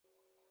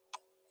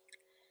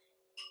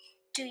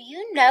Do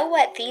you know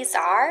what these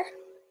are?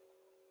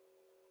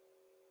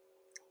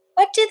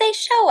 What do they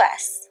show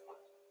us?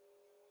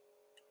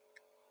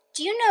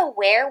 Do you know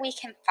where we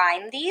can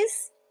find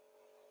these?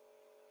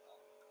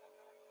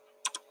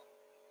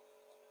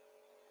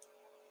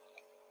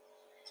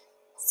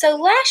 So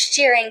last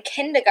year in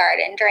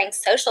kindergarten during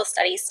social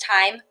studies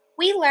time,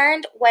 we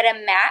learned what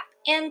a map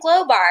and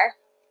globe are.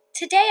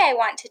 Today I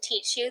want to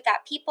teach you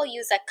that people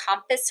use a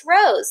compass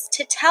rose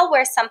to tell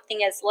where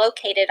something is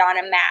located on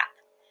a map.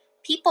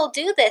 People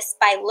do this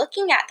by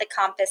looking at the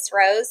compass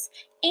rose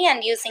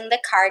and using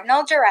the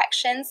cardinal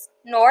directions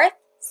north,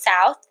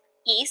 south,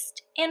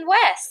 east, and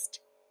west.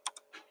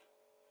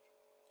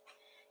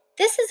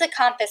 This is a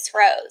compass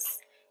rose.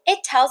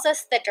 It tells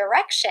us the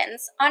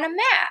directions on a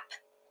map.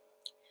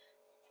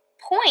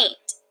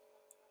 Point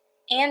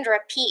and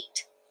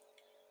repeat.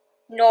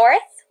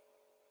 North,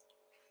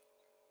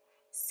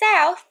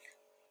 south,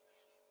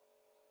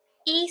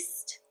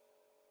 east,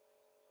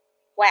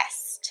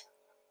 west.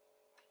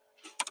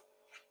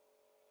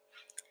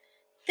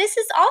 This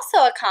is also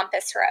a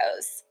compass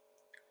rose.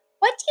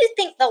 What do you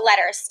think the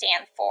letters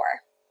stand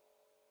for?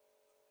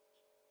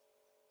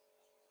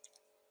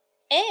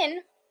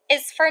 N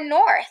is for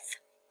north.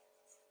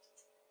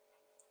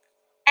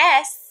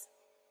 S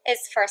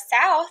is for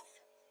south.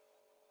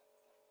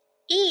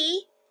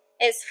 E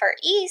is for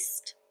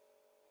east.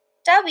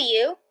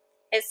 W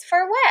is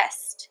for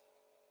west.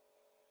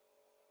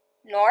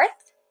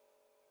 North,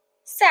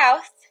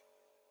 south,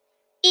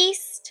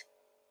 east,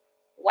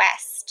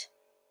 west.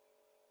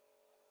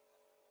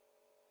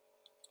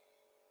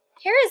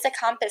 Here is a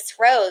compass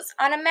rose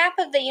on a map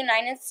of the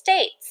United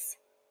States.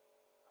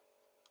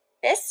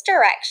 This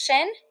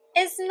direction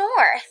is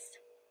north,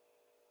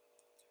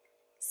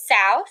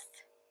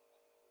 south,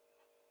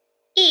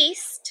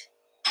 east,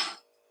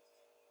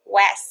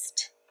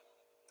 west.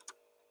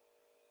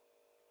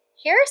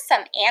 Here are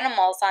some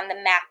animals on the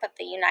map of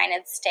the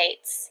United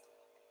States.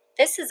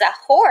 This is a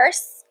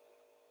horse,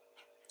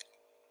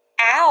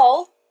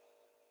 owl,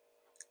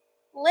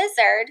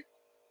 lizard,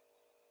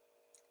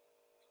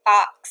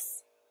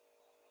 fox.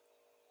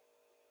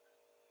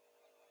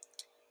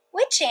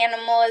 Which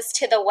animal is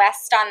to the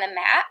west on the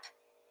map?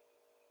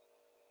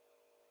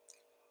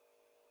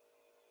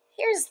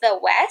 Here's the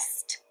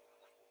west.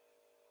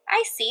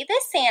 I see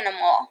this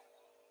animal.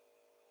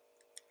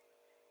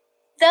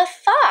 The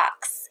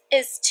fox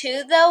is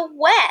to the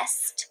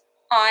west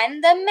on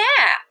the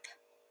map.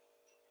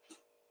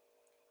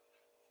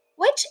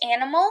 Which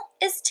animal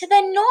is to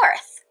the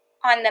north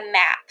on the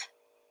map?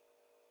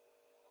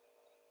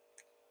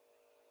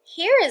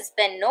 Here is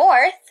the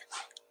north.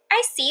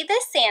 I see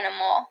this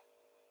animal.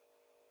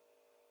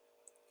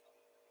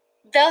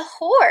 The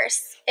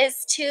horse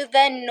is to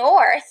the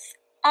north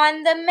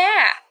on the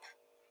map.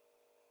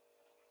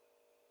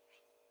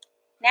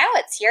 Now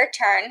it's your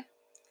turn.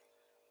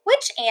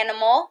 Which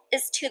animal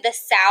is to the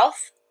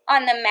south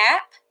on the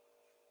map?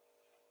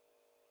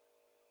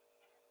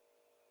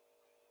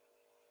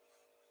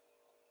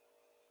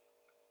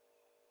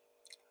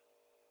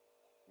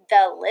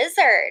 The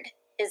lizard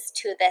is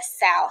to the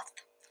south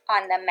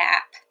on the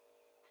map.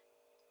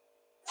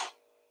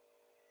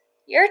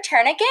 Your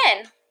turn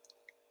again.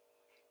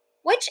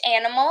 Which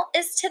animal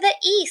is to the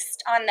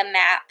east on the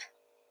map?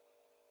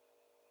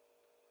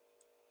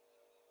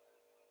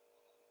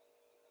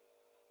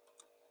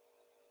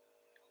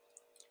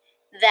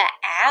 The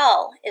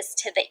owl is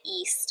to the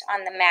east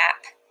on the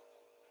map.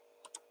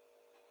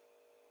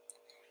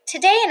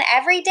 Today and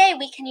every day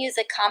we can use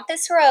a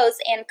compass rose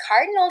and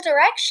cardinal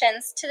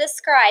directions to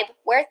describe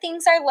where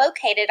things are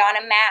located on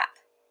a map.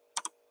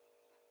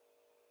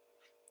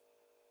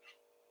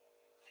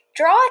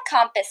 Draw a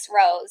compass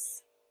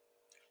rose.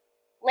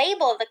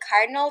 Label the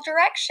cardinal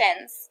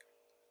directions,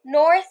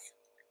 north,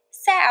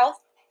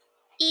 south,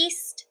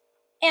 east,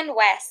 and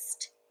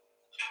west.